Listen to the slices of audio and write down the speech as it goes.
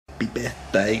Happy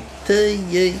birthday to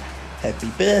you. Happy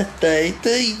birthday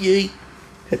to you.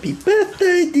 Happy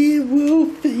birthday, dear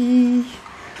Wolfie.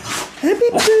 Happy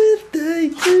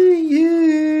birthday to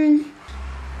you.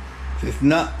 It's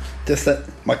not just that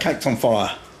my cake's on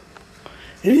fire.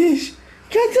 It is.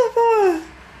 Cake's on fire.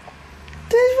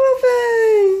 There's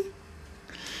Wolfie.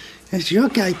 That's your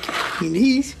cake. It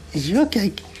is. It's your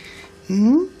cake.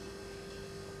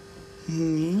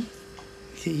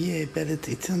 So yeah, but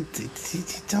it's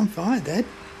on fire, Dad.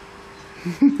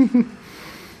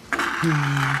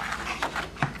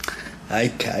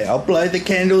 Okay, I'll blow the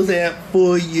candles out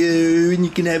for you and you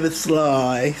can have a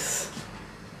slice.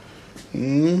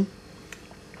 Yeah,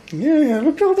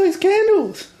 look at all those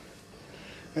candles.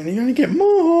 And you're going to get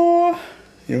more.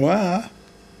 You are.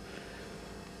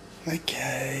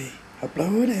 Okay, I'll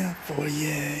blow it out for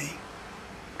you.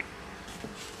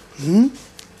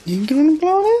 You going to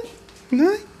blow it?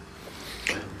 No?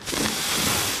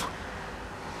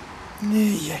 There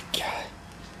you go.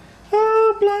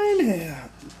 Oh, blown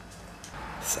out.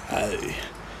 So,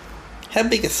 how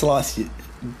big a slice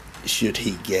should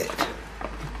he get?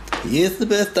 Here's the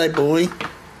birthday boy.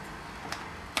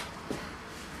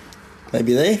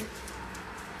 Maybe there.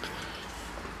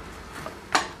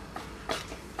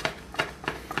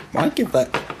 Might give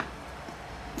that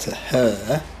to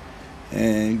her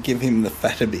and give him the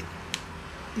fatter bit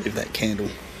with that candle.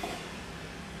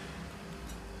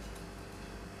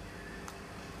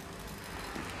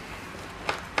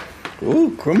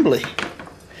 Ooh, crumbly.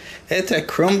 It's a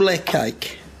crumbly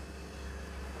cake.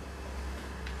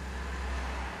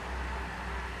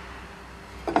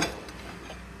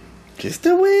 Just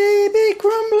a wee bit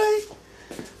crumbly.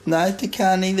 No,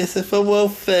 Takani, this is for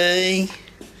Wolfie.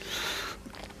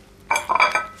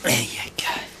 There you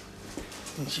go.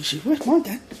 Where's my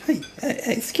dad? Hey,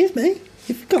 excuse me.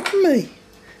 You've forgotten me.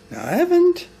 No, I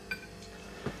haven't.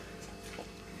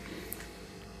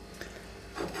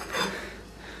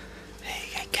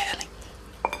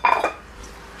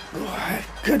 Oh,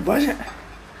 good, was it?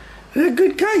 Was it a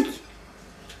good cake?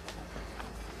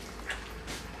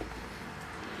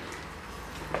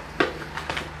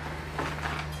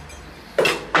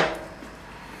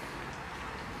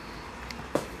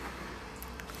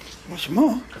 What's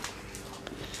more?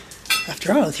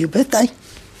 After all, it's your birthday.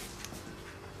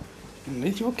 And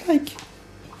it's your cake.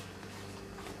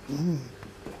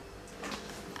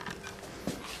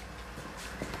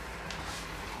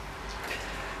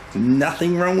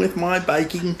 Nothing wrong with my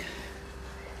baking.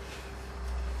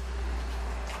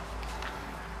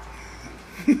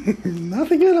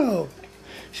 Nothing at all.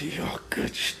 Oh,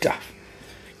 good stuff.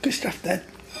 Good stuff, Dad.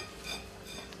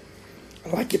 I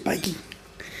like your baking.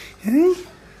 Eh?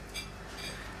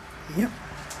 Yep.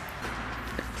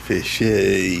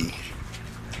 Fishy.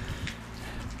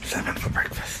 Salmon for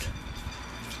breakfast.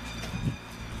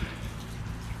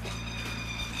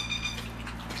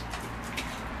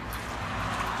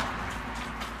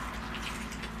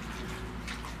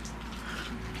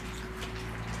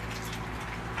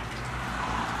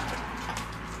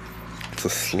 It's a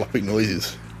sloppy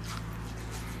noises.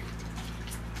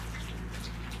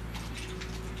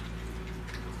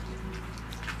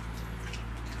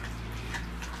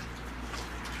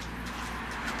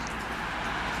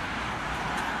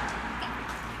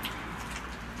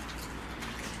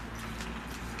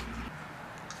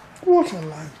 What a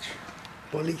lunch.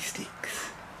 Bully sticks.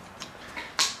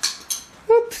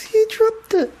 Oops, you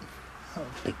dropped it. I'll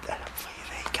pick that up for you.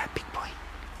 There you go, big boy.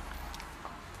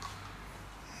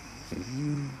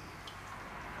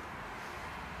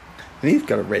 And he's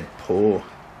got a red paw.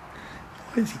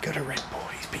 Why has he got a red paw?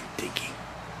 He's been digging.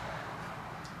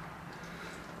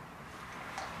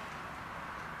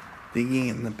 Digging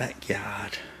in the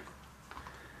backyard.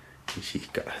 And she's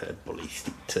got her bully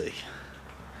stick too.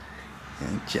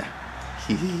 And yeah,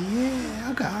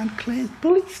 I got Aunt Clare's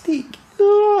bully stick.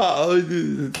 Oh, I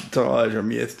was tired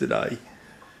from yesterday.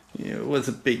 Yeah, it was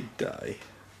a big day.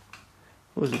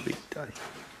 It was a big day.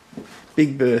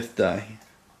 Big birthday.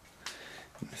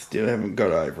 I still haven't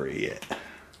got over it yet.